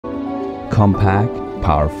compact,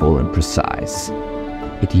 powerful, and precise.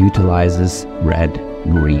 It utilizes red,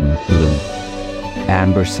 green, blue,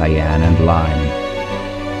 amber, cyan, and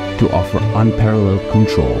lime to offer unparalleled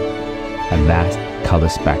control, a vast color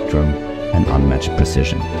spectrum, and unmatched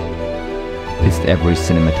precision. It's every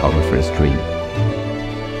cinematographer's dream.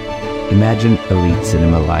 Imagine elite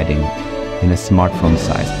cinema lighting in a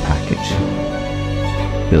smartphone-sized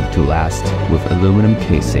package, built to last with aluminum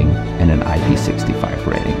casing and an IP65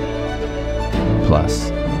 rating, plus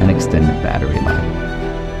an extended battery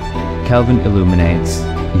life. Kelvin illuminates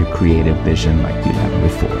your creative vision like you never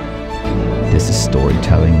before. This is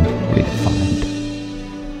storytelling redefined.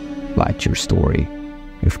 Light your story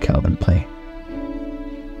with Kelvin Play.